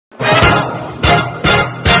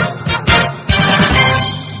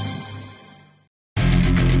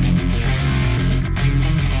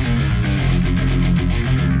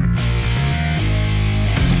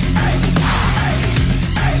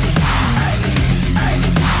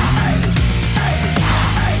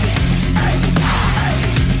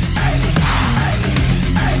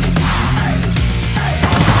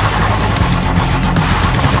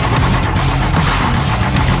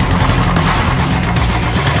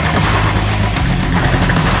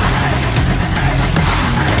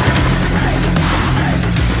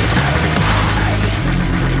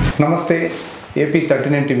నమస్తే ఏపీ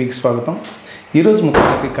 39 టీవీకి స్వాగతం. ఈరోజు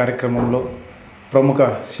ముఖ్య కార్యక్రమంలో ప్రముఖ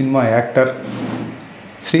సినిమా యాక్టర్,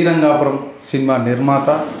 శ్రీరంగాపురం సినిమా నిర్మాత,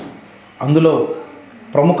 అందులో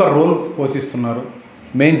ప్రముఖ రోల్ పోషిస్తున్నారు,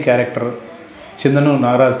 మెయిన్ క్యారెక్టర్ చందను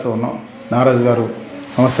నాగరాజుతో ఉన్నాం. నాగరాజు గారు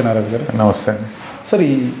నమస్తే. నాగరాజు గారు నమస్తే. సార్,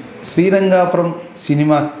 ఈ శ్రీరంగాపురం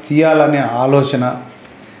సినిమా తీయాలనే ఆలోచన,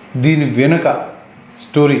 దీని వెనుక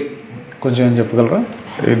స్టోరీ కొంచెం ఏం చెప్పగలరా?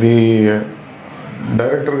 ఇది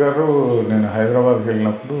డైరెక్టర్ గారు నేను హైదరాబాద్కి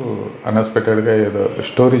వెళ్ళినప్పుడు అన్ఎక్స్పెక్టెడ్గా ఏదో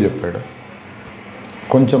స్టోరీ చెప్పాడు.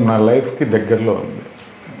 కొంచెం నా లైఫ్కి దగ్గరలో ఉంది,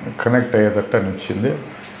 కనెక్ట్ అయ్యేటట్టు అనిపించింది.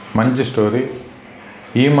 మంచి స్టోరీ.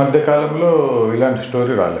 ఈ మధ్యకాలంలో ఇలాంటి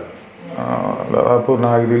స్టోరీ రాలేదు. దాదాపు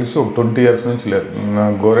నాకు తెలిసి ఒక 20 years నుంచి లేదు.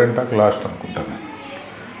 గోరెంటాక్ లాస్ట్ అనుకుంటాను.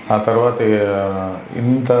 ఆ తర్వాత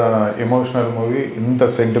ఇంత ఎమోషనల్ మూవీ, ఇంత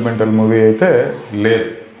సెంటిమెంటల్ మూవీ అయితే లేదు.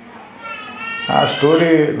 ఆ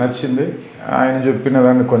స్టోరీ నచ్చింది. ఆయన చెప్పిన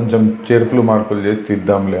దాన్ని కొంచెం చేర్పులు మార్పులు చేసి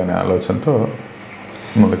తీద్దాంలే అనే ఆలోచనతో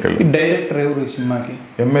ముందుకెళ్ళి. డైరెక్టర్ ఎవరు ఈ సినిమాకి?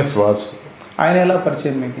 ఎంఎస్ వాసు. ఆయన ఎలా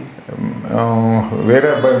పరిచయం మీకు? వేరే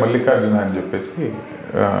అబ్బాయి మల్లికార్జున అని చెప్పేసి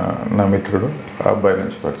నా మిత్రుడు, ఆ అబ్బాయి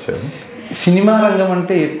నుంచి పరిచయం. సినిమా రంగం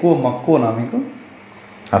అంటే ఎక్కువ మక్కువనా మీకు?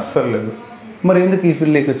 అస్సలు లేదు. మరి ఎందుకు ఈ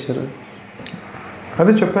ఫీల్డ్లోకి వచ్చారు?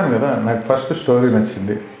 అదే చెప్పాను కదా, నాకు ఫస్ట్ స్టోరీ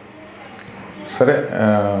నచ్చింది. సరే,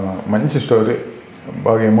 మంచి స్టోరీ,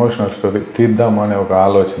 బాగా ఎమోషనల్ స్టోరీ తీద్దాము అనే ఒక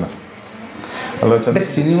ఆలోచన. అంటే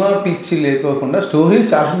సినిమా పిచ్చి లేకోకుండా స్టోరీలు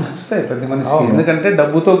చాలా నచ్చుతాయి ప్రతి మనిషికి, ఎందుకంటే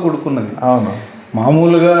డబ్బుతో కూడుకున్నది. అవును.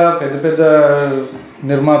 మామూలుగా పెద్ద పెద్ద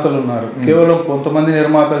నిర్మాతలు ఉన్నారు, కేవలం కొంతమంది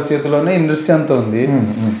నిర్మాతల చేతిలోనే ఇండస్ట్రీ అంతా ఉంది.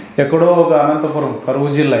 ఎక్కడో ఒక అనంతపురం, కరువు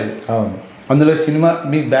జిల్లా ఇది. అవును. అందులో సినిమా,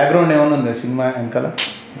 మీకు బ్యాక్గ్రౌండ్ ఏమైనా ఉందా సినిమా వెనకాల?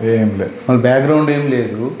 ఏం లేదు. మన బ్యాక్గ్రౌండ్ ఏం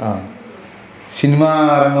లేదు. సినిమా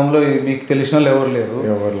రంగంలో మీకు తెలిసిన వాళ్ళు ఎవరు లేరు.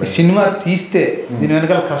 సినిమా తీస్తే దీని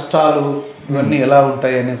వెనకాల కష్టాలు ఇవన్నీ ఎలా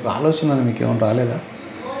ఉంటాయి అనే ఆలోచన మీకు ఏమైనా రాలేదా?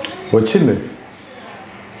 వచ్చింది.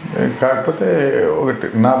 కాకపోతే ఒకటి,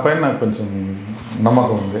 నా పైన నాకు కొంచెం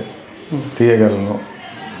నమ్మకం ఉంది, తీయగలను.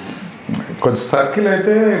 కొంచెం సర్కిల్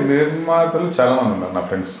అయితే నిర్మాతలు చాలామంది ఉన్నారు నా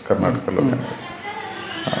ఫ్రెండ్స్ కర్ణాటకలో.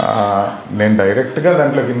 నేను డైరెక్ట్గా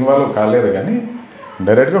దాంట్లోకి ఇన్వాల్వ్ కాలేదు, కానీ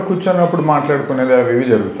డైరెక్ట్గా కూర్చొన్నప్పుడు మాట్లాడుకునేది అవి ఇవి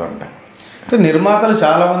జరుగుతూ ఉంటాయి. అంటే నిర్మాతలు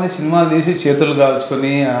చాలామంది సినిమాలు తీసి చేతులు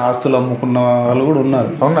కాల్చుకొని ఆస్తులు అమ్ముకున్న వాళ్ళు కూడా ఉన్నారు.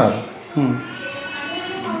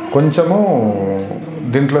 కొంచెము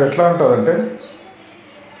దీంట్లో ఎట్లా ఉంటుందంటే,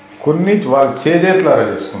 కొన్ని వాళ్ళు చేజేట్లారా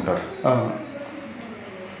చేసుకుంటారు,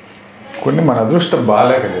 కొన్ని మన అదృష్టం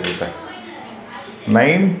బాగాలేక జరుగుతాయి.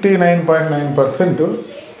 99.9%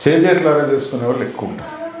 చేజేట్లారా చేసుకునే వాళ్ళు ఎక్కువ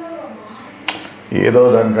ఉంటారు. ఏదో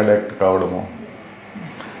దానికి అడాక్ట్ కావడము,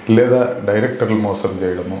 లేదా డైరెక్టర్లు మోసం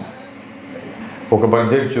చేయడము, ఒక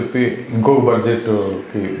బడ్జెట్ చెప్పి ఇంకొక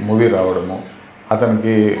బడ్జెట్కి మూవీ రావడము.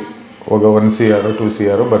 అతనికి ఒక 1 CR 2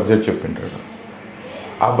 CR బడ్జెట్ చెప్పింటాడు.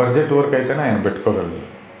 ఆ బడ్జెట్ వరకు అయితేనే ఆయన పెట్టుకోగలడు.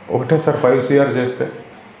 ఒకటేసారి 5 CR చేస్తే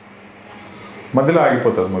మధ్యలో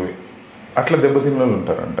ఆగిపోతుంది మూవీ. అట్లా దెబ్బతిన్న వాళ్ళు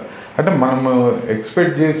ఉంటారంట. అంటే మనము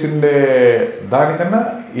ఎక్స్పెక్ట్ చేసిండే దానికన్నా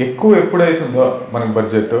ఎక్కువ ఎప్పుడైతుందో మనకి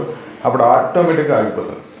బడ్జెట్, అప్పుడు ఆటోమేటిక్గా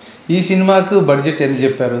ఆగిపోతుంది. ఈ సినిమాకు బడ్జెట్ ఎంత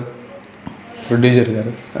చెప్పారు ప్రొడ్యూసర్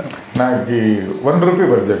గారు? నాకు 1 రూపీ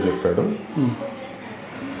బడ్జెట్ చెప్పాడు.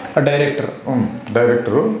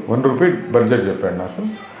 డైరెక్టరు 1 రూపీ బడ్జెట్ చెప్పాడు నాకు.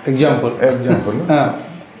 ఎగ్జాంపుల్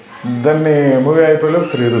దాన్ని మూవీ అయిపోయి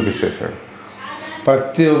 3 రూపీస్ చేశాడు.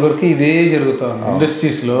 ప్రతి ఒక్కరికి ఇదే జరుగుతుంది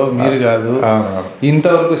ఇండస్ట్రీస్లో. మీరు కాదు,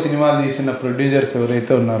 ఇంతవరకు సినిమాలు తీసిన ప్రొడ్యూసర్స్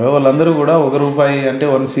ఎవరైతే ఉన్నారో వాళ్ళందరూ కూడా ₹1 అంటే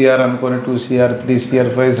 1 CR అనుకొని 2 CR 3 CR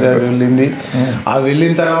 5 CR వెళ్ళింది. ఆ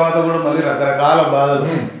వెళ్ళిన తర్వాత కూడా మళ్ళీ రకరకాల బాధలు.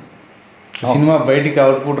 సినిమా బయటికి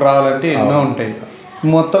అవుట్పుట్ రావాలంటే ఎన్నో ఉంటాయి.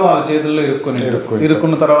 మొత్తం వాళ్ళ చేతుల్లో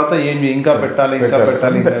ఇరుక్కున్న తర్వాత ఏమి ఇంకా పెట్టాలి.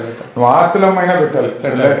 నువ్వు ఆస్తులమైనా పెట్టాలి,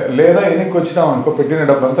 లేదా ఎన్నికి వచ్చినావు అనుకో, పెట్టిన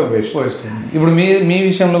డబ్బంతా వేస్ట్. ఇప్పుడు మీ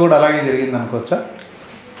విషయంలో కూడా అలాగే జరిగింది అనుకోవచ్చా?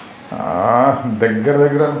 దగ్గర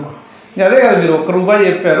అనుకో. అదే కదా, మీరు ₹1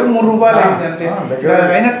 చెప్పారు, ₹3 అయింది అంటే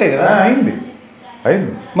అయినట్టే కదా. అయింది.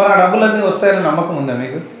 మరి ఆ డబ్బులన్నీ వస్తాయని నమ్మకం ఉందా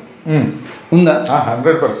మీకు? ఉందా?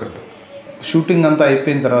 100%. షూటింగ్ అంతా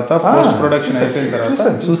అయిపోయిన తర్వాత, పోస్ట్ ప్రొడక్షన్ అయిపోయిన తర్వాత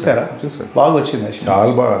చూసారా? బాగా వచ్చింది,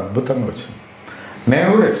 చాలా బాగా అద్భుతంగా వచ్చింది. నేను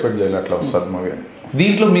కూడా ఎక్స్పెక్ట్ చేయాలి అట్లా వస్తుంది మూవీ.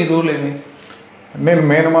 దీంట్లో మీ రోల్ ఏమి? నేను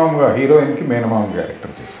మేనమామగా, హీరోయిన్కి మేనమామ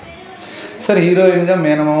క్యారెక్టర్ చేస్తాను. సరే, హీరోయిన్గా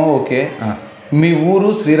మేనమామ ఓకే. మీ ఊరు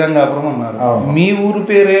శ్రీరంగాపురం అన్నారు. మీ ఊరు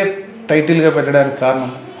పేరే టైటిల్గా పెట్టడానికి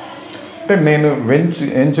కారణం? అంటే నేను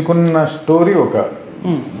ఎంచుకున్న స్టోరీ ఒక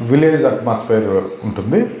విలేజ్ అట్మాస్ఫియర్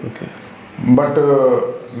ఉంటుంది. బట్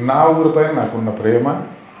నా ఊరిపై నాకున్న ప్రేమ,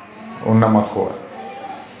 ఉన్న మక్కువ,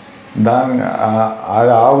 దాని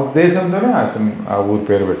ఆ ఉద్దేశంతోనే ఆ ఊరి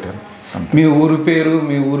పేరు పెట్టాను. మీ ఊరి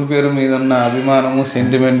పేరు మీద ఉన్న అభిమానము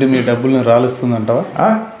సెంటిమెంట్ మీ డబ్బుల్ని రాలుస్తుందంటావా?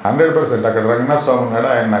 100%. అక్కడ రంగనాథ స్వామి ఉన్నాడు,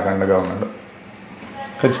 ఆయన నాకు అండగా ఉన్నాడు.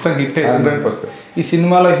 ఖచ్చితంగా హిట్ అయ్యింది. 100%. ఈ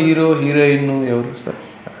సినిమాలో హీరో హీరోయిన్ ఎవరు సార్?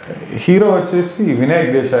 హీరో వచ్చేసి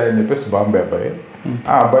వినాయక్ దేశాయ్ అని చెప్పేసి బాంబే అబ్బాయి.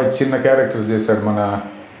 ఆ అబ్బాయి చిన్న క్యారెక్టర్ చేశాడు.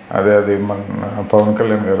 అది మన పవన్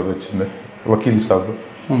కళ్యాణ్ గారు వచ్చింది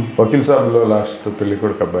వకీల్ సాబ్లో లాస్ట్ పెళ్లి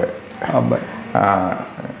కొడుకు అబ్బాయి.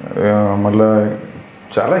 మళ్ళీ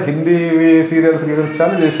చాలా హిందీ సీరియల్స్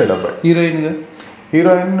చాలా చేశాడు అబ్బాయి.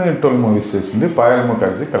 హీరోయిన్ 12 మూవీస్ చేసింది. పాయల్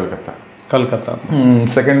ముఖర్జీ కలకత్తా.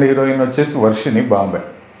 సెకండ్ హీరోయిన్ వచ్చేసి వర్షిని బాంబే.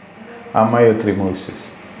 ఆ అమ్మాయి 3 మూవీస్ చేసింది.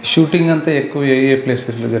 షూటింగ్ అంతా ఎక్కువ ఏ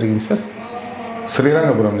ప్లేసెస్లో జరిగింది సార్?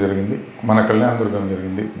 శ్రీరంగపురం జరిగింది, మన కళ్యాణదుర్గం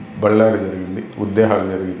జరిగింది, బళ్ళారి జరిగింది, ఉద్దేహాలు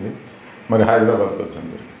జరిగింది, మరి హైదరాబాద్కి వచ్చాం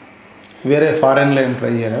జరిగింది. వేరే ఫారెన్లో ఏం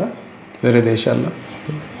ట్రై చేయాలా? వేరే దేశాల్లో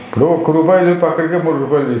ఇప్పుడు ₹1 చెప్పి అక్కడికే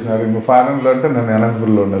 ₹3 చేసినారు. ఇంక ఫారెన్లో అంటే నేను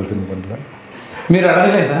అనంతపురంలో ఉండాల్సిన పనిలో. మీరు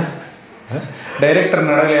అడగలేదా?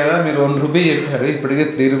 డైరెక్టర్ని అడగలేదా? మీరు ₹1 చెప్పారు, ఇప్పటికే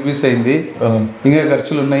 ₹3 అయింది, ఇంకా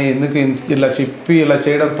ఖర్చులు ఉన్నాయి, ఎందుకు ఇలా చెప్పి ఇలా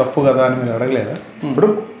చేయడం తప్పు కదా అని మీరు అడగలేదా? ఇప్పుడు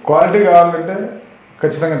క్వాలిటీ కావాలంటే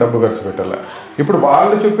ఖచ్చితంగా డబ్బు ఖర్చు పెట్టాలి. ఇప్పుడు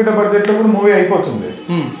వాళ్ళు చెప్పిన బడ్జెట్లో కూడా మూవీ అయిపోతుంది.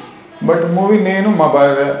 బట్ మూవీ నేను, మా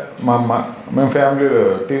భార్య, మా అమ్మ, మేము ఫ్యామిలీ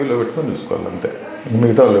టీవీలో పెట్టుకొని చూసుకోవాలి అంతే.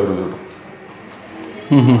 మిగతా వాళ్ళు ఎవరు చూడు.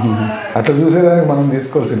 అట్లా చూసేదానికి మనం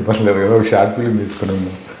తీసుకోవాల్సిన పని లేదు కదా. ఒక షార్ట్ ఫిలిం తీసుకుని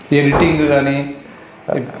ఉన్నాం. ఎడిటింగ్ కానీ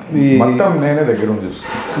మొత్తం నేనే దగ్గర ఉండి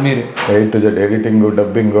చూసుకున్నాను. మీరు A to Z editing,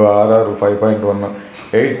 dubbing, RR 5.1,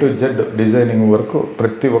 A to Z designing వరకు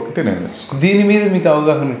ప్రతి ఒక్కటి నేను చూసుకున్నాను. దీని మీద మీకు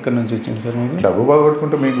అవగాహన ఎక్కడి నుంచి వచ్చింది సార్? మీకు డబ్బు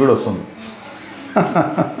బాగొట్టుకుంటే మీకు కూడా వస్తుంది.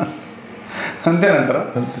 అంతేనంటారా?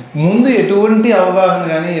 ముందు ఎటువంటి అవగాహన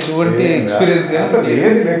కానీ ఎటువంటి ఎక్స్పీరియన్స్ కానీ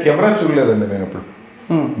ఏది నేను కెమెరా చూడలేదండి. నేను ఇప్పుడు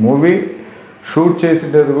మూవీ షూట్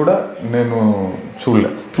చేసేది కూడా నేను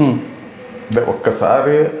చూడలే.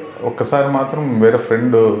 ఒక్కసారి మాత్రం వేరే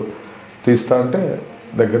ఫ్రెండ్ తీస్తా అంటే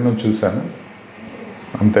దగ్గర నుంచి చూశాను,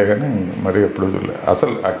 అంతేగాని మరి ఎప్పుడు చూడలేదు.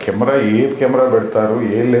 అసలు ఆ కెమెరా ఏ కెమెరా పెడతారు,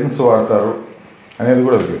 ఏ లెన్స్ వాడతారు అనేది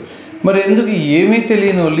కూడా తెలియదు. మరి ఎందుకు ఏమీ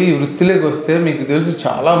తెలియని వాళ్ళు ఈ వృత్తిలోకి వస్తే? మీకు తెలుసు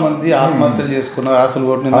చాలామంది ఆత్మహత్యలు చేసుకున్నారు, ఆశలు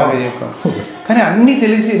కొట్టిన దాకా చెప్పాం, కానీ అన్నీ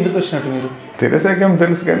తెలిసి ఎందుకు వచ్చినట్టు మీరు? తెలిసాకేం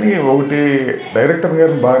తెలుసు, కానీ ఒకటి డైరెక్టర్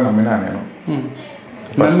గారిని బాగా నమ్మినా నేను.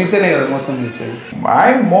 నమ్మితేనే కదా మోసం చేసేది.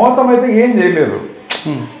 ఆయన మోసం అయితే ఏం చేయలేదు.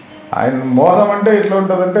 ఆయన మోసం అంటే ఎట్లా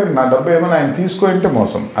ఉంటుందంటే, నా డబ్బు ఏమైనా ఆయన తీసుకుంటే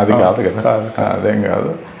మోసం, అది కాదు కదా. అదేం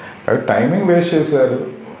కాదు. టైమింగ్ వేస్ట్ చేశారు,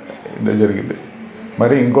 ఇది జరిగింది.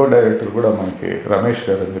 మరి ఇంకో డైరెక్టర్ కూడా మనకి రమేష్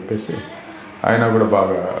గారు అని చెప్పేసి, ఆయన కూడా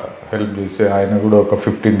బాగా హెల్ప్ చేసి, ఆయన కూడా ఒక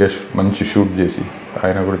 15 days మంచి షూట్ చేసి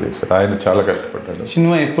ఆయన కూడా చేశారు. ఆయన చాలా కష్టపడ్డాడు.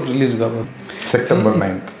 సినిమా ఎప్పుడు రిలీజ్ కాబోదు? September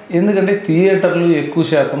 9th. ఎందుకంటే థియేటర్లు ఎక్కువ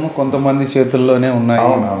శాతము కొంతమంది చేతుల్లోనే ఉన్నాయి.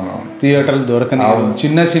 థియేటర్లు దొరకని,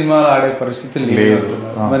 చిన్న సినిమాలు ఆడే పరిస్థితి లేదు.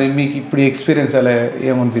 మరి మీకు ఇప్పుడు ఎక్స్పీరియన్స్ అలా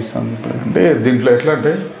ఏమనిపిస్తుంది? ఇప్పుడు అంటే దీంట్లో ఎట్లా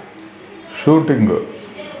అంటే, షూటింగ్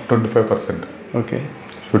 25%. ఓకే,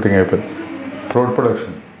 షూటింగ్ అయిపోయింది.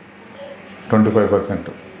 Production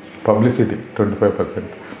 25%, publicity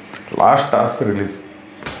 25%, last task release.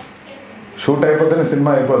 Shoot అయిపోతేనే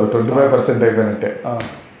cinema అయిపోదు, 25% అయిపోయినట్టే.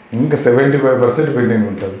 ఇంకా 75% పెండింగ్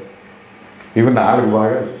ఉంటుంది. ఇవి 4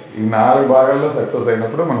 భాగాలు. ఈ 4 భాగాల్లో సక్సెస్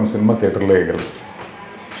అయినప్పుడు మనం సినిమా థియేటర్లో వేయగలం.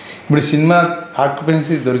 ఇప్పుడు సినిమా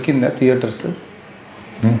ఆక్యుపెన్సీ దొరికిందా థియేటర్స్?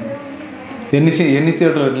 ఎన్ని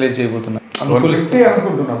థియేటర్లు రిలీజ్ చేయబోతున్నారు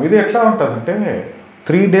అనుకుంటున్నాం. ఇది ఎట్లా ఉంటుందంటే,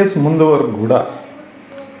 3 days ముందు వరకు కూడా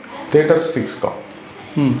థియేటర్స్ ఫిక్స్ కావు.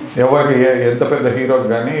 ఎవరికి ఎంత పెద్ద హీరోకి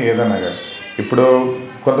కానీ ఏదైనా కానీ. ఇప్పుడు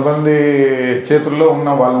కొంతమంది చేతుల్లో ఉన్న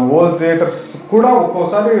వాళ్ళ ఓల్ థియేటర్స్ కూడా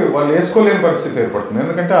ఒక్కోసారి వాళ్ళు వేసుకోలేని పరిస్థితి ఏర్పడుతుంది.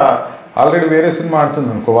 ఎందుకంటే ఆల్రెడీ వేరే సినిమా ఆడుతుంది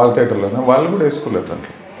అనుకో వాళ్ళ థియేటర్లోనే, వాళ్ళు కూడా వేసుకోలేదు.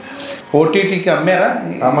 దాంట్లో ఓటీటీకి అమ్మారా?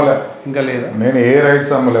 అమ్మలే, ఇంకా లేదా. నేను ఏ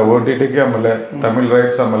రైట్స్ అమ్మలే, ఓటీటీకి అమ్మలే, తమిళ్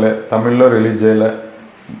రైట్స్ అమ్మలే, తమిళ్లో రిలీజ్ చేయలే.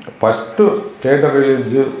 ఫస్ట్ థియేటర్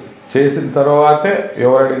రిలీజ్ చేసిన తర్వాతే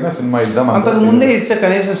ఎవరు అడిగినా సినిమా ఇద్దాం. అంతకు ముందే ఇస్తే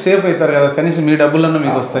కనీసం సేఫ్ అవుతారు కదా, కనీసం మీ డబ్బులన్నా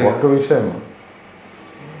మీకు వస్తాయి. ఒక్క విషయం,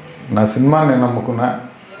 నా సినిమా నేను నమ్ముకున్నా,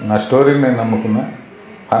 నా స్టోరీని నేను నమ్ముకున్నా,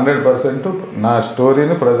 100% నా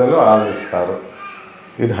స్టోరీని ప్రజలు ఆదరిస్తారు.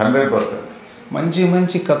 ఇది 100%. మంచి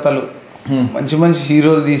మంచి కథలు, మంచి మంచి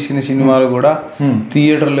హీరోలు తీసిన సినిమాలు కూడా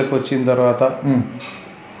థియేటర్లోకి వచ్చిన తర్వాత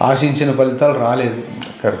ఆశించిన ఫలితాలు రాలేదు.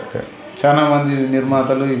 కరెక్ట్. చాలా మంది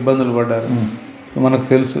నిర్మాతలు ఇబ్బందులు పడ్డారు, మనకు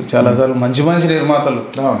తెలుసు. చాలాసార్లు మంచి మంచి నిర్మాతలు,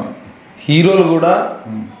 హీరోలు కూడా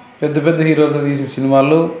పెద్ద పెద్ద హీరోలతో తీసిన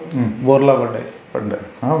సినిమాలు బోర్లా పడ్డాయి.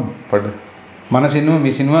 మన సినిమా,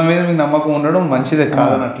 మీ సినిమా మీద మీకు నమ్మకం ఉండడం మంచిదే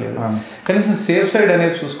కాదనట్లేదు, కనీసం సేఫ్ సైడ్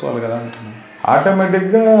అనేది చూసుకోవాలి కదా అంటున్నాను.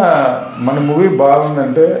 ఆటోమేటిక్గా మన మూవీ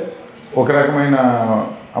బాగుందంటే ఒక రకమైన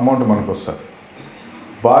అమౌంట్ మనకు వస్తుంది.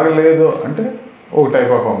 బాగలేదు అంటే ఒక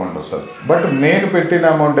టైప్ ఆఫ్ అమౌంట్ వస్తుంది. బట్ నేను పెట్టిన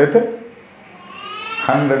అమౌంట్ అయితే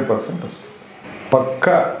 100% వస్తుంది.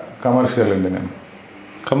 పక్కా కమర్షియల్ అండి. నేను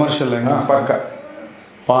కమర్షియల్ అండి, పక్కా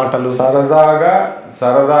పాటలు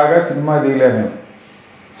సరదాగా సినిమా తీయలే. నేను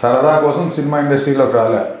సరదా కోసం సినిమా ఇండస్ట్రీలోకి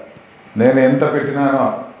రాలే. నేను ఎంత పెట్టినానో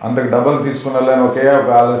అంతకు డబల్ తీసుకున్నాలని ఒకే ఒక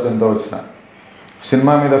ఆలోచనతో వచ్చిన.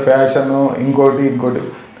 సినిమా మీద ఫ్యాషను ఇంకోటి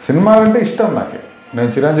సినిమాలంటే ఇష్టం నాకు. నేను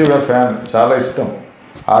చిరంజీవి గారి ఫ్యాన్, చాలా ఇష్టం.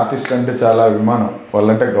 ఆర్టిస్ట్ అంటే చాలా అభిమానం,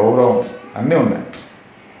 వాళ్ళంటే గౌరవం, అన్నీ ఉన్నాయి.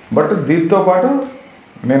 బట్ దీంతో పాటు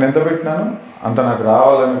నేను ఎంత పెట్టినానో అంత నాకు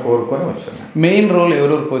రావాలని కోరుకొని వచ్చాను. మెయిన్ రోల్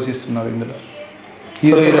ఎవరెవరు పోషిస్తున్నారు ఇందులో?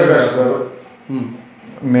 సత్యప్రకాష్ గారు,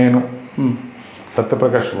 నేను,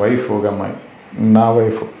 సత్యప్రకాష్ వైఫ్ ఒక అమ్మాయి, నా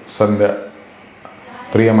వైఫ్ సంధ్య,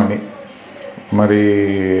 ప్రియమణి, మరి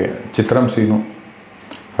చిత్రం సీను,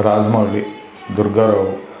 రాజమౌళి,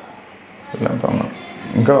 దుర్గారావు, వీళ్ళంతా ఉన్నారు.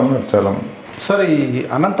 ఇంకా ఉన్నారు చాలామంది. సార్ ఈ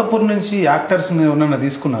అనంతపురం నుంచి యాక్టర్స్ని ఎవరైనా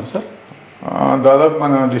తీసుకున్నారు సార్? దాదాపు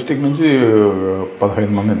మన డిస్టిక్ నుంచి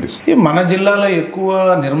 15 మందిని తీసుకున్నారు. మన జిల్లాలో ఎక్కువ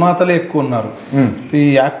నిర్మాతలే ఎక్కువ ఉన్నారు. ఈ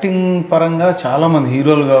యాక్టింగ్ పరంగా చాలామంది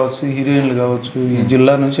హీరోలు కావచ్చు, హీరోయిన్లు కావచ్చు ఈ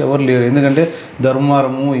జిల్లా నుంచి ఎవరు లేరు. ఎందుకంటే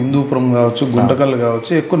ధర్మారము, హిందూపురం కావచ్చు, గుంటకల్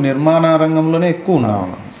కావచ్చు ఎక్కువ నిర్మాణ రంగంలోనే ఎక్కువ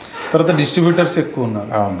ఉన్నారు. తర్వాత డిస్ట్రిబ్యూటర్స్ ఎక్కువ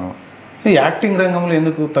ఉన్నారు. అవును. ఈ యాక్టింగ్ రంగంలో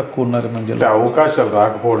ఎందుకు తక్కువ ఉన్నారు మన జిల్లా? అవకాశాలు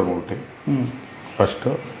రాకపోవడం ఒకటి. ఫస్ట్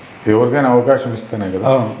ఎవరికైనా అవకాశం ఇస్తేనే కదా.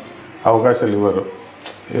 అవకాశాలు ఇవ్వరు.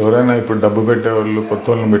 ఎవరైనా ఇప్పుడు డబ్బు పెట్టేవాళ్ళు కొత్త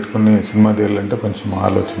వాళ్ళని పెట్టుకుని సినిమా తీయాలంటే కొంచెం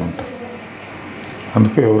ఆలోచన ఉంటుంది.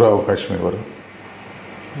 అందుకే ఎవరు అవకాశం ఇవ్వరు.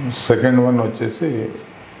 సెకండ్ వన్ వచ్చేసి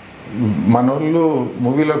మన వాళ్ళు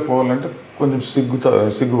మూవీలోకి పోవాలంటే కొంచెం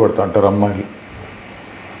సిగ్గుపడుతూ ఉంటారు అమ్మాయిలు.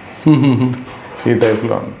 ఈ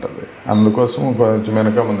టైప్లో ఉంటుంది. అందుకోసం కొంచెం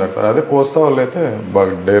వెనక ముందడతారు. అదే కోస్తా వాళ్ళు అయితే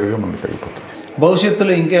బాగా డైర్గా ముందుకు వెళ్ళిపోతారు.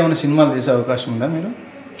 భవిష్యత్తులో ఇంకేమైనా సినిమాలు తీసే అవకాశం ఉందా మీరు?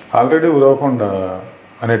 ఆల్రెడీ ఉరవకొండ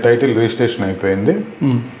అనే టైటిల్ రిజిస్ట్రేషన్ అయిపోయింది.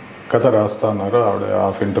 కథ రాస్తా ఉన్నారు. ఆవిడ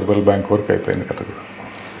హాఫ్ ఇంటర్వెల్ బ్యాంక్ వరకు అయిపోయింది కథ కూడా.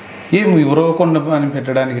 ఏమి ఉరవకొండ అని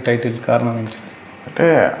పెట్టడానికి టైటిల్ కారణం ఏంటి? అంటే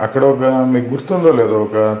అక్కడ ఒక మీకు గుర్తుందో లేదో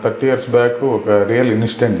ఒక 30 years బ్యాక్ ఒక రియల్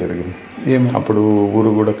ఇన్సిడెంట్ జరిగింది. అప్పుడు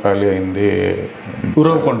ఊరు కూడా ఖాళీ అయింది.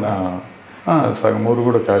 ఉరవకొండ సగం ఊరు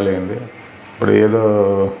కూడా ఖాళీ అయింది. ఇప్పుడు ఏదో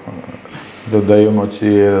దయ్యం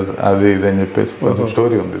వచ్చి అది ఇది అని చెప్పేసి కొంచెం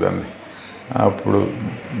స్టోరీ ఉంది దాన్ని. అప్పుడు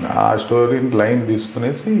ఆ స్టోరీని లైన్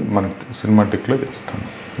తీసుకునేసి మన సినిమాటిక్లో చేస్తాను.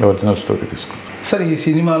 ఒరిజినల్ స్టోరీ తీసుకుని. సార్ ఈ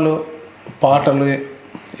సినిమాలో పాటలు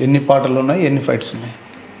ఎన్ని పాటలు ఉన్నాయి, ఎన్ని ఫైట్స్ ఉన్నాయి?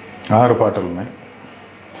 6 పాటలు ఉన్నాయి,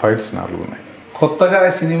 ఫైట్స్ 4 ఉన్నాయి. కొత్తగా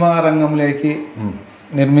సినిమా రంగంలోకి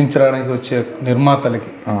నిర్మించడానికి వచ్చే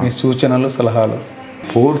నిర్మాతలకి మీ సూచనలు, సలహాలు?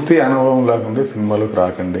 పూర్తి అనుభవం లేకుండా సినిమాలోకి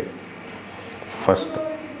రాకండి. ఫస్ట్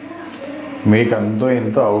మీకు అంతో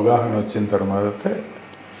ఎంతో అవగాహన వచ్చిన తర్వాత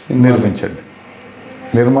నిర్మించండి.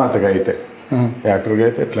 నిర్మాతగా అయితే, యాక్టర్గా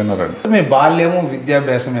అయితే ఎట్లన్నా రండి. మీ బాల్యము,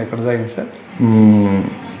 విద్యాభ్యాసం ఎక్కడ సాగింది సార్?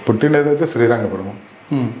 పుట్టినదైతే శ్రీరంగపురం.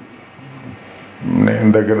 నేను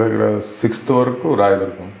దగ్గర 6th వరకు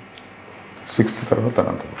రాయదుర్గం, 6th తర్వాత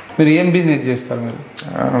అనంతపురం. మీరు ఏం బిజినెస్ చేస్తారు? మీరు?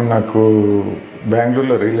 నాకు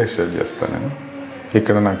బెంగళూరులో రియల్ ఎస్టేట్ చేస్తాను నేను.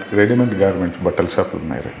 ఇక్కడ నాకు రెడీమేడ్ గార్మెంట్స్ బట్టల షాపులు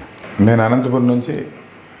ఉన్నాయి. నేను అనంతపురం నుంచి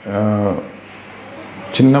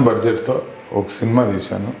చిన్న బడ్జెట్తో ఒక సినిమా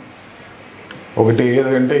తీశాను. ఒకటి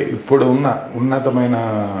ఏదంటే ఇప్పుడు ఉన్న ఉన్నతమైన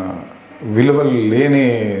విలువలు లేని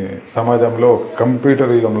సమాజంలో,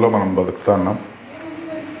 కంప్యూటర్ యుగంలో మనం బతుకుతున్నాం.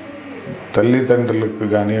 తల్లిదండ్రులకు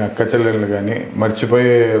కానీ అక్క చెల్లెళ్ళు కానీ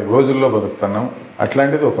మర్చిపోయే రోజుల్లో బతుకుతున్నాం.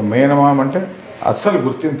 అట్లాంటిది ఒక మేనమామ అంటే అస్సలు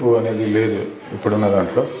గుర్తింపు అనేది లేదు ఇప్పుడున్న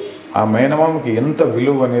దాంట్లో. ఆ మేనమామకి ఎంత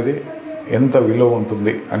విలువ అనేది, ఎంత విలువ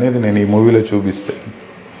ఉంటుంది అనేది నేను ఈ మూవీలో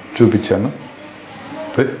చూపించాను.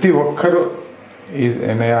 ప్రతి ఒక్కరూ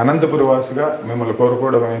నేను అనంతపురం వాసిగా మిమ్మల్ని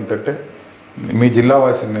కోరుకోవడం ఏంటంటే, మీ జిల్లా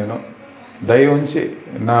వాసిని నేను, దయ ఉంచి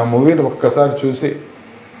నా మూవీని ఒక్కసారి చూసి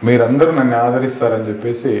మీరందరూ నన్ను ఆదరిస్తారని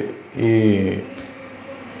చెప్పేసి ఈ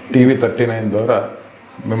టీవీ 39 ద్వారా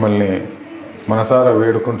మిమ్మల్ని మనసారా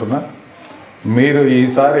వేడుకుంటున్నా. మీరు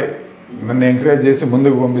ఈసారి నన్ను ఎంకరేజ్ చేసి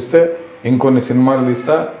ముందుకు పంపిస్తే ఇంకొన్ని సినిమాలు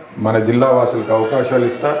తీస్తా, మన జిల్లా వాసులకు అవకాశాలు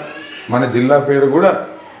ఇస్తా, మన జిల్లా పేరు కూడా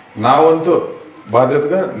నా వంతు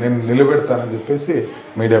బాధ్యతగా నేను నిలబెడతానని చెప్పేసి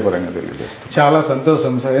మీడియా పరంగా తెలియజేస్తాను. చాలా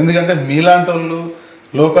సంతోషం సార్. ఎందుకంటే మీలాంటి వాళ్ళు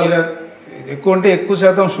లోకల్గా ఎక్కువ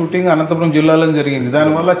శాతం షూటింగ్ అనంతపురం జిల్లాలో జరిగింది.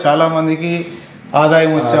 దానివల్ల చాలామందికి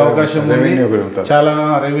ఆదాయం వచ్చే అవకాశం ఉంది, చాలా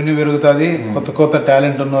రెవెన్యూ పెరుగుతుంది. కొత్త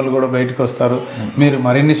టాలెంట్ ఉన్న వాళ్ళు కూడా బయటకు వస్తారు. మీరు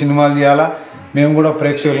మరిన్ని సినిమాలు తీయాలా. మేము కూడా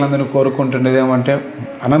ప్రేక్షకులందరినీ కోరుకుంటుండేది ఏమంటే,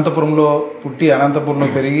 అనంతపురంలో పుట్టి అనంతపురంలో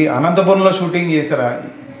పెరిగి అనంతపురంలో షూటింగ్ చేశారా,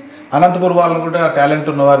 అనంతపురం వాళ్ళు కూడా టాలెంట్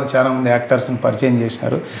ఉన్న వారిని చాలామంది యాక్టర్స్ని పరిచయం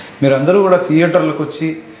చేసినారు. మీరందరూ కూడా థియేటర్లకు వచ్చి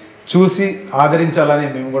చూసి ఆదరించాలని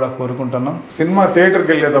మేము కూడా కోరుకుంటున్నాం. సినిమా థియేటర్కి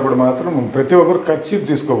వెళ్ళేటప్పుడు మాత్రం ప్రతి ఒక్కరు ఖర్చు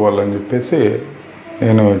తీసుకోవాలని చెప్పేసి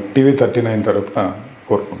నేను టీవీ 39 తరపున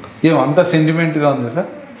కోరుకుంటాను. ఏం అంత సెంటిమెంట్గా ఉంది సార్?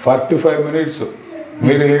 45 మినిట్స్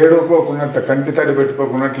మీరు ఏడుకోకున్నట్టు కంటి తడి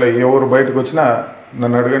పెట్టుకోకున్నట్లు ఎవరు బయటకు వచ్చినా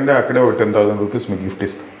నన్ను అడగండి, అక్కడే ఒక 10,000 రూపీస్ మీకు గిఫ్ట్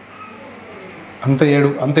ఇస్తాను.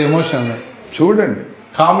 అంత ఎమోషన్ చూడండి.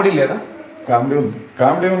 కామెడీ లేదా?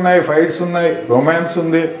 కామెడీ ఉన్నాయి, ఫైట్స్ ఉన్నాయి, రొమాన్స్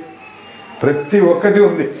ఉంది, ప్రతి ఒక్కటి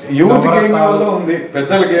ఉంది. యూత్కి ఏం కావాలో ఉంది,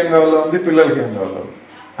 పెద్దలకి ఏం కావాలో ఉంది, పిల్లలకి ఏం కావాలో ఉంది,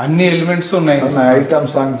 అన్ని ఎలిమెంట్స్ ఉన్నాయి. ఐటమ్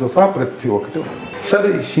సాంగ్తో సహా ప్రతి ఒక్కటి ఉంది. సార్,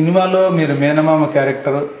 ఈ సినిమాలో మీరు మేనమామ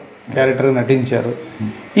క్యారెక్టర్ నటించారు.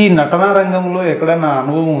 ఈ నటనా రంగంలో ఎక్కడైనా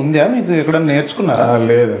అనుభవం ఉందా మీకు? ఎక్కడైనా నేర్చుకున్నారా?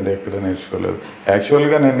 లేదండి, ఎక్కడ నేర్చుకోలేదు.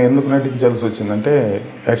 యాక్చువల్గా నేను ఎందుకు నటించాల్సి వచ్చిందంటే,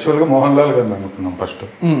 యాక్చువల్గా మోహన్ లాల్ గారిని అనుకున్నాం ఫస్ట్.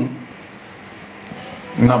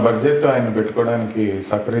 నా బడ్జెట్ ఆయన పెట్టుకోవడానికి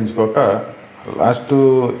సహకరించుకోక లాస్ట్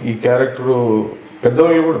ఈ క్యారెక్టరు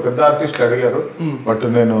పెద్దవాళ్ళు కూడా పెద్ద ఆర్టిస్టులు అడిగారు, బట్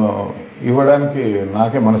నేను ఇవ్వడానికి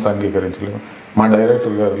నాకే మనసు అంగీకరించలేదు. మా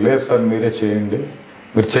డైరెక్టర్ గారు లేదు సార్ మీరే చేయండి,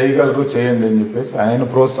 మీరు చేయగలరు చేయండి అని చెప్పేసి ఆయన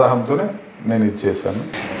ప్రోత్సాహంతోనే నేను ఇది చేశాను.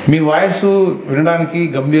 మీ వాయిస్ వినడానికి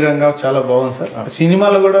గంభీరంగా చాలా బాగుంది సార్.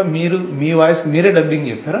 సినిమాలో కూడా మీ వాయిస్ మీరే డబ్బింగ్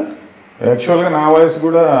చెప్పారా? యాక్చువల్గా నా వాయిస్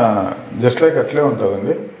కూడా జస్ట్ లైక్ అట్లే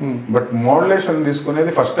ఉంటుందండి, బట్ మోడ్యులేషన్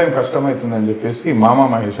తీసుకునేది ఫస్ట్ టైం కష్టమవుతుందని చెప్పేసి మామా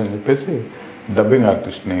మహేష్ అని చెప్పేసి డబ్బింగ్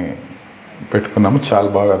ఆర్టిస్ట్ని పెట్టుకున్నాము. చాలా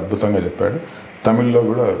బాగా అద్భుతంగా చెప్పాడు. తమిళ్లో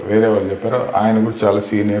కూడా వేరే వాళ్ళు చెప్పారు, ఆయన కూడా చాలా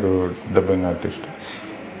సీనియర్ డబ్బింగ్ ఆర్టిస్ట్.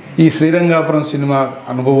 ఈ శ్రీరంగాపురం సినిమా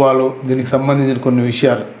అనుభవాలు, దీనికి సంబంధించిన కొన్ని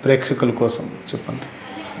విషయాలు ప్రేక్షకుల కోసం చెప్పండి.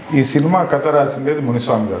 ఈ సినిమా కథ రాసిండేది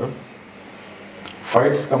మునిస్వామి గారు,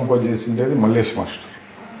 ఫైట్స్ కంపోజ్ చేసిండేది మల్లేష్ మాస్టర్.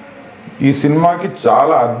 ఈ సినిమాకి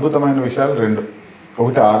చాలా అద్భుతమైన విషయాలు రెండు.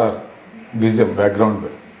 ఒకటి RR BGM background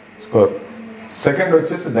score, second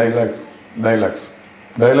వచ్చేసి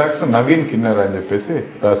డైలాగ్స్ నవీన్ కిన్నెర్ అని చెప్పేసి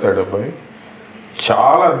రాశాడు అబ్బాయి,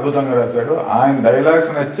 చాలా అద్భుతంగా రాశాడు. ఆయన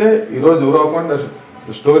డైలాగ్స్ నచ్చే ఈరోజు ఊరవకుండా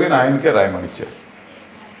స్టోరీని ఆయనకే రాయమనిచ్చారు.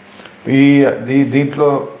 దీంట్లో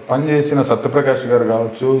పనిచేసిన సత్యప్రకాష్ గారు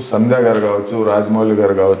కావచ్చు, సంధ్య గారు కావచ్చు, రాజమౌళి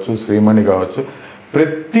గారు కావచ్చు, శ్రీమణి కావచ్చు,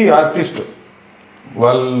 ప్రతి ఆర్టిస్టు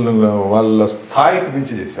వాళ్ళ స్థాయికి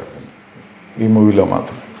మించి చేశారు ఈ మూవీలో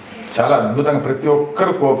మాత్రం. చాలా అద్భుతంగా ప్రతి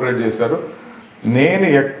ఒక్కరు కోఆపరేట్ చేశారు. నేను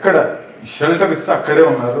ఎక్కడ షెల్టర్ ఇస్తే అక్కడే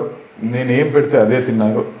ఉన్నారు, నేను ఏం పెడితే అదే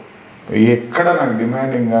తిన్నారు. ఎక్కడ నాకు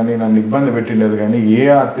డిమాండింగ్ కానీ నన్ను ఇబ్బంది పెట్టిండేది కానీ ఏ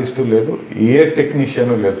ఆర్టిస్టు లేదు, ఏ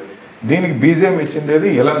టెక్నీషియను లేదు. దీనికి బీజిఎం ఇచ్చిండేది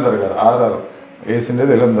ఎలందర్ గారు, ఆర్ఆర్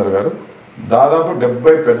వేసిండేది ఎలందర్ గారు. దాదాపు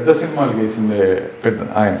 70 పెద్ద సినిమాలు వేసిండే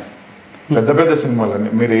ఆయన. పెద్ద సినిమాలన్నీ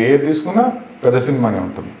మీరు ఏ తీసుకున్నా పెద్ద సినిమానే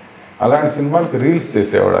ఉంటుంది. అలాంటి సినిమాలకి రీల్స్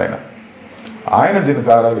చేసేవాడు ఆయన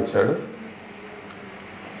దీనికి ఆర్ఆర్ ఇచ్చాడు.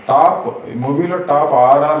 టాప్ మూవీలో టాప్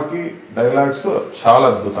ఆర్ఆర్కి డైలాగ్స్ చాలా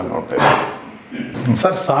అద్భుతంగా ఉంటాయి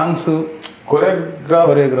సార్. సాంగ్స్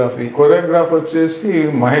కొరియోగ్రాఫ్ వచ్చేసి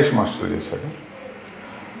మహేష్ మాస్టర్ చేశాడు.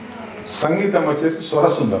 సంగీతం వచ్చేసి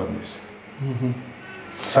స్వరసుందరం చేశాడు.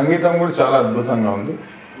 సంగీతం కూడా చాలా అద్భుతంగా ఉంది.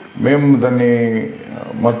 మేము దాన్ని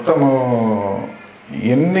మొత్తము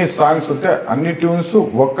ఎన్ని సాంగ్స్ ఉంటే అన్ని ట్యూన్స్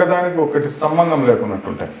ఒక్కదానికి ఒకటి సంబంధం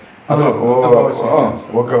లేకున్నట్టుంటాయి.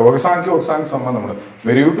 ఒక సాంగ్కి సంబంధం ఉండదు.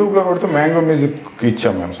 మీరు యూట్యూబ్లో కొడితే మ్యాంగో మ్యూజిక్కి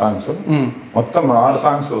ఇచ్చాం మేము సాంగ్స్, మొత్తం 6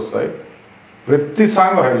 సాంగ్స్ వస్తాయి. ప్రతి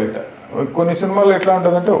సాంగ్ హైలైట్. కొన్ని సినిమాల్లో ఎట్లా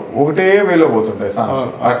ఉంటుందంటే ఒకటే వేలో పోతుంటాయి సాంగ్స్,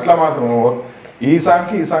 అట్లా మాత్రం ఈ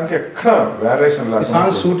సాంగ్కి ఎక్కడ వేరియేషన్ లేదు.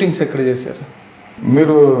 సాంగ్ షూటింగ్స్ ఎక్కడ చేశారు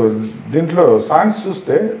మీరు? దీంట్లో సాంగ్స్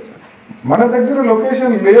చూస్తే మన దగ్గర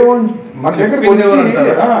లొకేషన్ లేవని, మన దగ్గర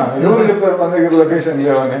ఎవరు చెప్పారు మన దగ్గర లొకేషన్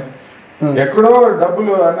లేవని? ఎక్కడో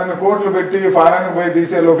డబ్బులు అన్న కోట్లు పెట్టి ఫారెన్ పోయి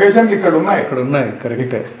తీసే లొకేషన్లు ఇక్కడ ఉన్నాయి.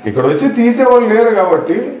 ఇక్కడ వచ్చి తీసేవాళ్ళు లేరు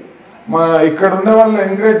కాబట్టి, ఇక్కడ ఉన్న వాళ్ళు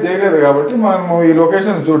ఎంకరేజ్ చేయలేదు కాబట్టి మనము ఈ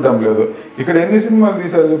లొకేషన్ చూడడం లేదు. ఇక్కడ ఎన్ని సినిమాలు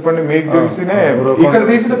తీసారు చెప్పండి మీకు తెలిసినే. ఇక్కడ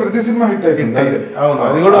తీసిన ప్రతి సినిమా హిట్ అవుతుంది,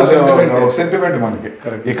 సెంటిమెంట్ మనకి.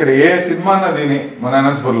 ఇక్కడ ఏ సినిమా దీని మన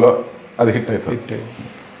అనంతపూర్లో అది హిట్ అవుతుంది.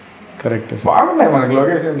 కరెక్ట్. బాగున్నాయి మనకి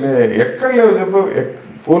లొకేషన్లు. ఎక్కడ లేవు చెప్పు.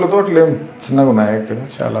 పూల తోటలు ఏం చిన్నగా ఉన్నాయా ఇక్కడ?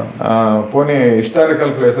 చాలా. పోనీ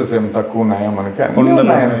హిస్టారికల్ ప్లేసెస్ ఏం తక్కువ ఉన్నాయా మనకి? కొండలు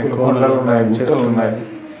ఉన్నాయి, గుట్టలు ఉన్నాయి,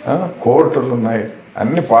 కోటలు ఉన్నాయి,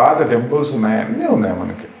 అన్ని పాత టెంపుల్స్ ఉన్నాయి, అన్నీ ఉన్నాయి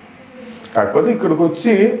మనకి. కాకపోతే ఇక్కడికి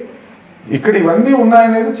వచ్చి ఇక్కడ ఇవన్నీ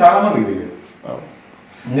ఉన్నాయనేది చాలా మందికి తెలియదు.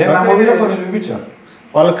 నేను నా మూవీలో కొన్ని చూపించాను.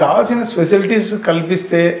 వాళ్ళకి కావాల్సిన ఫెసిలిటీస్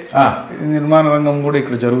కల్పిస్తే నిర్మాణ రంగం కూడా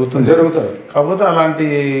ఇక్కడ జరుగుతుంది. కాకపోతే అలాంటి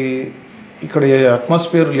ఇక్కడ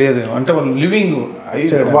అట్మాస్ఫియర్ లేదు. అంటే వాళ్ళు లివింగ్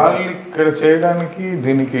వాళ్ళు ఇక్కడ చేయడానికి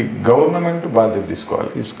దీనికి గవర్నమెంట్ బాధ్యత తీసుకోవాలి.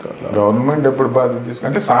 గవర్నమెంట్ ఎప్పుడు బాధ్యత తీసుకోవాలి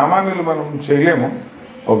అంటే సామాన్యులు మనం చేయలేము.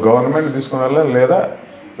 ఒక గవర్నమెంట్ తీసుకుని లేదా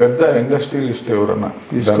పెద్ద ఇండస్ట్రియలిస్ట్ ఎవరన్నా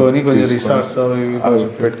తీసుకొని కొంచెం రిసార్ట్స్ అవి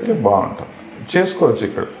పెడితే బాగుంటుంది, చేసుకోవచ్చు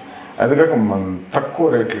ఇక్కడ. అది కాక తక్కువ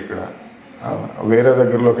రేట్లు ఇక్కడ, వేరే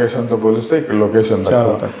దగ్గర లొకేషన్తో పోలిస్తే ఇక్కడ లొకేషన్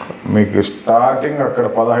తక్కువ. మీకు స్టార్టింగ్ అక్కడ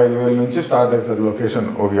 15,000 నుంచి స్టార్ట్ అవుతుంది లొకేషన్,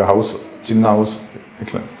 ఒక హౌస్, చిన్న హౌస్.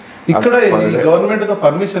 ఇట్లా ఇక్కడ గవర్నమెంట్తో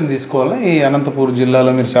పర్మిషన్ తీసుకోవాలా? ఈ అనంతపూర్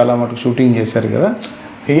జిల్లాలో మీరు చాలా మటుకు షూటింగ్ చేశారు కదా,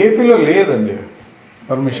 ఏపీలో లేదండి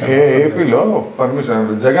పర్మిషన్. ఏపీలో పర్మిషన్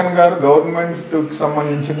జగన్ గారు గవర్నమెంట్కి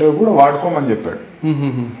సంబంధించినవి కూడా వాడుకోమని చెప్పాడు.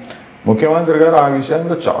 ముఖ్యమంత్రి గారు ఆ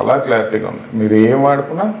విషయంలో చాలా క్లారిటీగా ఉంది. మీరు ఏం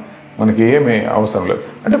వాడుకున్నా మనకి ఏమీ అవసరం లేదు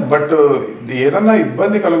అంటే. బట్ ఏదన్నా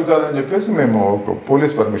ఇబ్బంది కలుగుతుందని చెప్పేసి మేము ఒక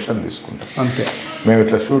పోలీస్ పర్మిషన్ తీసుకుంటాం అంతే. మేము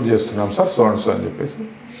ఇట్లా షూట్ చేస్తున్నాం సార్, సో అండ్ సో అని చెప్పేసి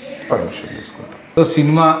పర్మిషన్ తీసుకుంటాం. సో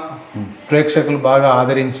సినిమా ప్రేక్షకులు బాగా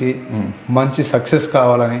ఆదరించి మంచి సక్సెస్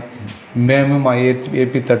కావాలని మేము మా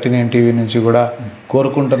ఏపీ 39 టీవీ నుంచి కూడా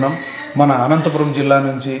కోరుకుంటున్నాం. మన అనంతపురం జిల్లా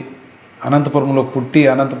నుంచి, అనంతపురంలో పుట్టి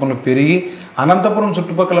అనంతపురంలో పెరిగి అనంతపురం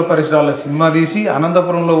చుట్టుపక్కల పరిసరాల సినిమా తీసి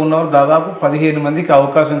అనంతపురంలో ఉన్నవారు దాదాపు 15 మందికి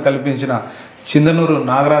అవకాశం కల్పించిన చిందనూరు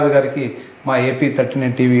నాగరాజు గారికి మా ఏపీ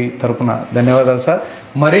 39 టీవీ తరపున ధన్యవాదాలు సార్.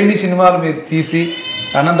 మరిన్ని సినిమాలు మీరు తీసి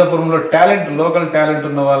అనంతపురంలో లోకల్ టాలెంట్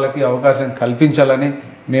ఉన్న వాళ్ళకి అవకాశం కల్పించాలని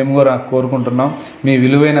మేము కూడా కోరుకుంటున్నాం. మీ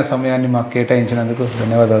విలువైన సమయాన్ని మాకు కేటాయించినందుకు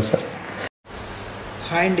ధన్యవాదాలు సార్.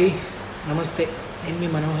 హాయ్ అండి, నమస్తే. నేను మీ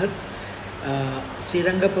మనోహర్,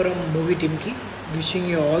 శ్రీరంగపురం మూవీ టీమ్కి wishing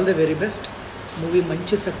you all the very best. Movie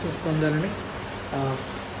మంచి సక్సెస్ పొందాలని,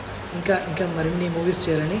 ఇంకా ఇంకా మరిన్ని మూవీస్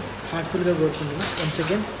చేయాలని హార్ట్ఫుల్గా కోరుకుంటున్నాను. వన్స్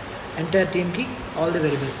అగైన్ ఎంటైర్ టీమ్కి all the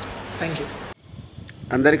very best. Thank you.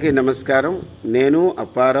 అందరికీ నమస్కారం. నేను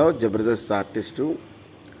అప్పారావు, జబర్దస్త్ ఆర్టిస్టు.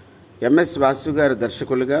 ఎంఎస్ వాసు గారు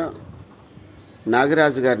దర్శకులుగా,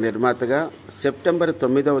 నాగరాజు గారు నిర్మాతగా సెప్టెంబర్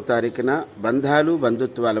 9వ తారీఖున బంధాలు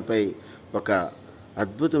బంధుత్వాలపై ఒక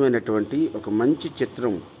అద్భుతమైనటువంటి ఒక మంచి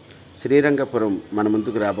చిత్రం శ్రీరంగపురం మన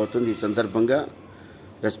ముందుకు రాబోతుంది. ఈ సందర్భంగా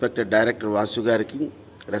రెస్పెక్టెడ్ డైరెక్టర్ వాసు గారికి,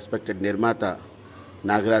 రెస్పెక్టెడ్ నిర్మాత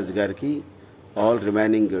నాగరాజు గారికి, ఆల్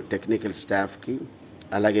రిమైనింగ్ టెక్నికల్ స్టాఫ్కి,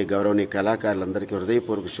 అలాగే గౌరవనీయ కళాకారులందరికీ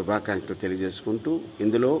హృదయపూర్వక శుభాకాంక్షలు తెలియజేసుకుంటూ,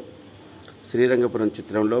 ఇందులో శ్రీరంగపురం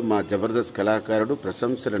చిత్రంలో మా జబర్దస్త్ కళాకారుడు,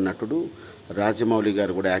 ప్రశంసల నటుడు రాజమౌళి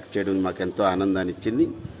గారు కూడా యాక్ట్ చేయడం మాకెంతో ఆనందాన్ని ఇచ్చింది.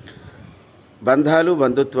 బంధాలు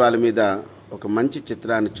బంధుత్వాల మీద ఒక మంచి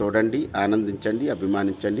చిత్రాన్ని చూడండి, ఆనందించండి,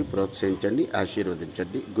 అభిమానించండి, ప్రోత్సహించండి,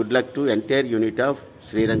 ఆశీర్వదించండి. Good luck to entire unit of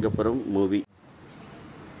Srirangapuram movie.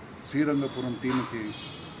 Srirangapuram టీమ్కి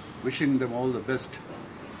wishing them all the best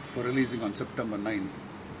for releasing on September 9th.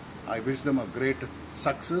 I wish them a great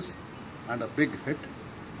success and a big hit,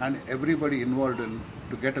 and everybody involved in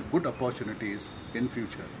to get a good opportunities in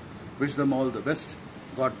future. Wish them all the best.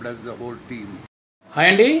 God bless the whole team. Hi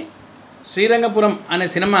అండి, శ్రీరంగపురం అనే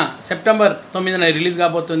cinema September 9న release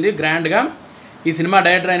కాబోతుంది గ్రాండ్గా. ఈ cinema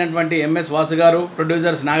director అయినటువంటి MS Vasu గారు,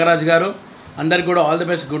 producers Nagaraju గారు, అందరికి కూడా all the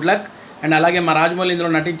best, good luck. And అలాగే మా రాజమౌళి ఇందులో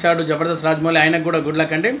నటించాడు, జబర్దస్త్ రాజమౌళి, ఆయనకు కూడా గుడ్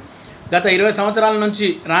లక్ అండి. గత 20 సంవత్సరాల నుంచి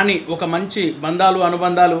రాని ఒక మంచి బంధాలు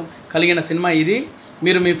అనుబంధాలు కలిగిన సినిమా ఇది.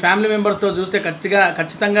 మీరు మీ ఫ్యామిలీ మెంబర్స్తో చూస్తే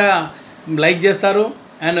ఖచ్చితంగా లైక్ చేస్తారు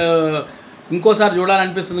అండ్ ఇంకోసారి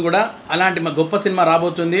చూడాలనిపిస్తుంది కూడా. అలాంటి మా గొప్ప సినిమా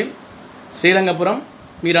రాబోతుంది శ్రీరంగపురం.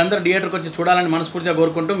 మీరందరూ థియేటర్కి వచ్చి చూడాలని మనస్ఫూర్తిగా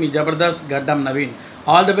కోరుకుంటూ మీ జబర్దస్త్ గడ్డం Naveen.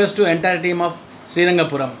 All the best to entire team of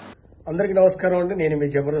Srirangapuram. అందరికీ నమస్కారం అండి, నేను మీ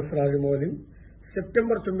జబర్దస్త్ రాజమౌళి.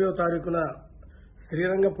 సెప్టెంబర్ 9వ తారీఖున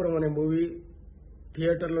శ్రీరంగపురం అనే మూవీ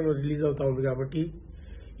థియేటర్లలో రిలీజ్ అవుతా ఉంది కాబట్టి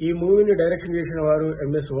ఈ మూవీని డైరెక్షన్ చేసిన వారు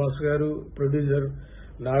ఎంఎస్ వాసు గారు, ప్రొడ్యూసర్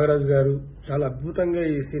నాగరాజు గారు చాలా అద్భుతంగా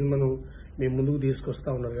ఈ సినిమాను మీ ముందుకు తీసుకొస్తా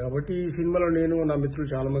ఉన్నారు. కాబట్టి ఈ సినిమాలో నేను, నా మిత్రులు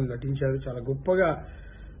చాలా మంది నటించారు. చాలా గొప్పగా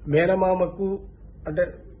మేనమామకు అంటే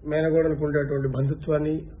మేనగోడలకు ఉండేటువంటి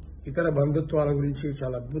బంధుత్వాన్ని, ఇతర బంధుత్వాల గురించి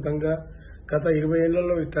చాలా అద్భుతంగా గత 20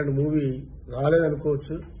 ఏళ్లలో ఇట్లాంటి మూవీ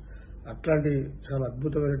రాలేదనుకోవచ్చు. అట్లాంటి చాలా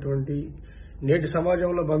అద్భుతమైనటువంటి నేటి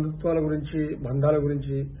సమాజంలో బంధుత్వాల గురించి, బంధాల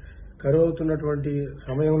గురించి కరువవుతున్నటువంటి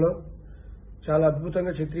సమయంలో చాలా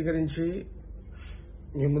అద్భుతంగా చిత్రీకరించి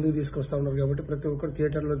మీ ముందుకు తీసుకొస్తా ఉన్నారు. కాబట్టి ప్రతి ఒక్కరు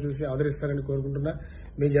థియేటర్లో చూసి ఆదరిస్తారని కోరుకుంటున్నా.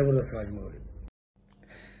 మీ జబర్దస్త్ రాజమౌళి.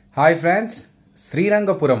 హాయ్ ఫ్రెండ్స్,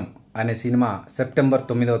 శ్రీరంగపురం అనే సినిమా సెప్టెంబర్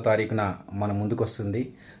 9వ తారీఖున మన ముందుకు వస్తుంది.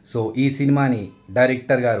 సో ఈ సినిమాని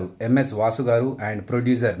డైరెక్టర్ గారు ఎంఎస్ వాసు గారు అండ్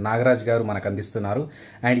ప్రొడ్యూసర్ నాగరాజ్ గారు మనకు అందిస్తున్నారు.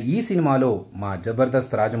 అండ్ ఈ సినిమాలో మా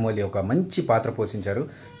జబర్దస్త్ రాజమౌళి ఒక మంచి పాత్ర పోషించారు.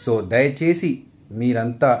 సో దయచేసి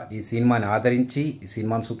మీరంతా ఈ సినిమాని ఆదరించి ఈ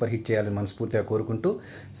సినిమాను సూపర్ హిట్ చేయాలని మనస్ఫూర్తిగా కోరుకుంటూ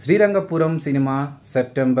శ్రీరంగపురం సినిమా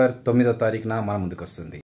సెప్టెంబర్ 9వ తారీఖున మన ముందుకు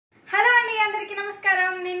వస్తుంది. హలో అండి, అందరికీ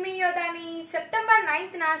నమస్కారం. నేను మీ యోధాని. సెప్టెంబర్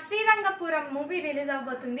 9న శ్రీరంగపురం మూవీ రిలీజ్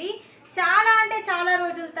అవబోతుంది. చాలా అంటే చాలా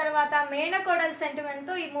రోజుల తర్వాత మేనకోడల్ సెంటిమెంట్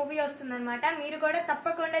తో ఈ మూవీ వస్తుందన్నమాట. మీరు కూడా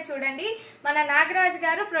తప్పకుండా చూడండి. మన నాగరాజ్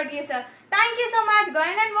గారు producer. Thank you so much. Go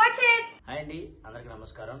and watch it. Hi అండి, అందరికి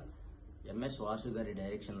నమస్కారం. ఎంఎస్ వాసు గారి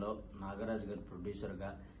డైరెక్షన్ లో నాగరాజ్ గారి ప్రొడ్యూసర్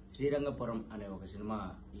గా శ్రీరంగపురం అనే ఒక సినిమా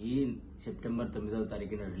ఈ సెప్టెంబర్ 9వ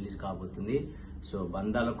తారీఖున రిలీజ్ కాబోతుంది. సో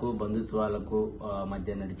బంధాలకు బంధుత్వాలకు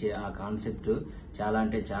మధ్య నడిచే ఆ కాన్సెప్ట్ చాలా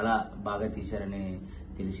అంటే చాలా బాగా తీశారని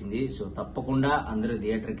తెలిసింది. సో తప్పకుండా అందరూ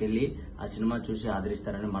థియేటర్కి వెళ్ళి ఆ సినిమా చూసి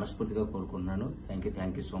ఆదరిస్తారని మనస్ఫూర్తిగా కోరుకుంటున్నాను.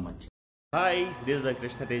 Thank you so much. Hi, this the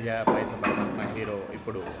Krishna Teja పైసా పరమాత్మ హీరో.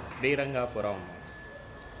 ఇప్పుడు శ్రీరంగపురం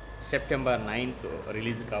సెప్టెంబర్ 9th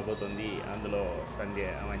రిలీజ్ కాబోతుంది. అందులో సంధ్య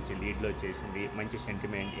మంచి లీడ్లో చేసింది. మంచి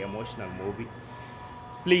sentiment emotional movie.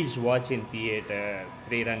 Please watch in theatre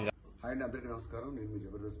Sriranga. Hi అండి, అందరికీ నమస్కారం. నేను మీ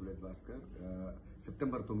Jabardasth bullet Bhaskar.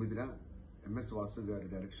 September 9న MS Vasu గారి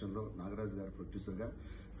డైరెక్షన్లో నాగరాజు గారి ప్రొడ్యూసర్గా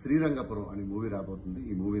శ్రీరంగపురం అనే మూవీ రాబోతుంది.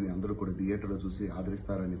 ఈ మూవీని అందరూ కూడా థియేటర్లో చూసి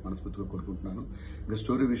ఆదరిస్తారని మనస్ఫూర్తిగా కోరుకుంటున్నాను. ఇంకా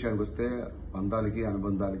స్టోరీ విషయానికి వస్తే బంధాలకి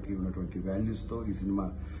అనుబంధాలకి ఉన్నటువంటి వాల్యూస్తో ఈ సినిమా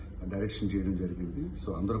డైరెక్షన్ చేయడం జరిగింది. సో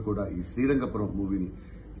అందరూ కూడా ఈ శ్రీరంగపురం మూవీని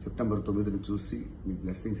సెప్టెంబర్ 9ని చూసి మీ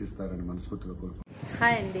బ్లెస్సింగ్స్ ఇస్తారని మనస్ఫూర్తిగా కోరుకుంటున్నాను.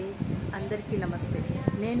 హాయ్ అండి, అందరికీ నమస్తే.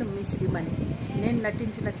 నేను మీ శ్రీమణి. నేను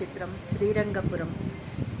నటించిన చిత్రం శ్రీరంగపురం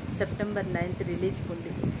సెప్టెంబర్ 9th రిలీజ్కి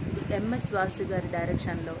ఉంది. ఎంఎస్ వాసు గారి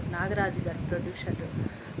డైరెక్షన్లో నాగరాజు గారి ప్రొడ్యూసర్.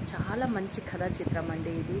 చాలా మంచి కథా చిత్రం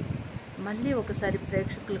అండి ఇది. మళ్ళీ ఒకసారి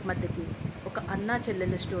ప్రేక్షకుల మధ్యకి ఒక అన్నా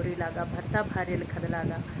చెల్లెల స్టోరీ లాగా, భర్త భార్యల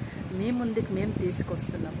కథలాగా మీ ముందుకు మేము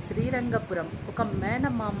తీసుకొస్తున్నాం. శ్రీరంగపురం ఒక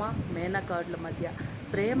మేనమామ మేనకాడుల మధ్య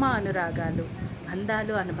ప్రేమ అనురాగాలు,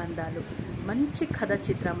 బంధాలు అనుబంధాలు, మంచి కథ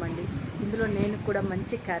చిత్రం అండి. ఇందులో నేను కూడా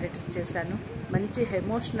మంచి క్యారెక్టర్ చేశాను. మంచి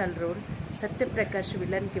ఎమోషనల్ రోల్. సత్యప్రకాష్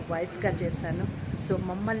విలన్కి వైఫ్గా చేశాను. సో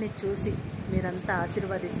మమ్మల్ని చూసి మీరంతా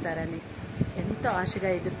ఆశీర్వదిస్తారని ఎంతో ఆశగా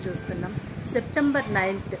ఎదురు చూస్తున్నాం. September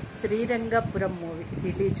 9th Srirangapuram movie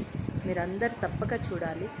release. మీరందరూ తప్పక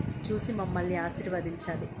చూడాలి, చూసి మమ్మల్ని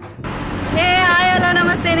ఆశీర్వదించాలి. హలో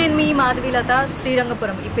నమస్తే, నేను మీ మాధవీలత.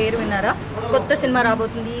 శ్రీరంగపురం ఈ పేరు విన్నారా? కొత్త సినిమా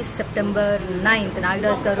రాబోతుంది సెప్టెంబర్ 9th.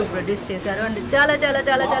 నాగరాజ్ గారు ప్రొడ్యూస్ చేశారు. అండ్ చాలా చాలా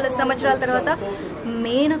చాలా చాలా సంవత్సరాల తర్వాత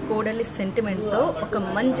మేన కోడలి సెంటిమెంట్తో ఒక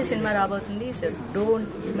మంచి సినిమా రాబోతుంది. So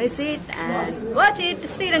don't miss it and watch it.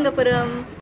 Srirangapuram.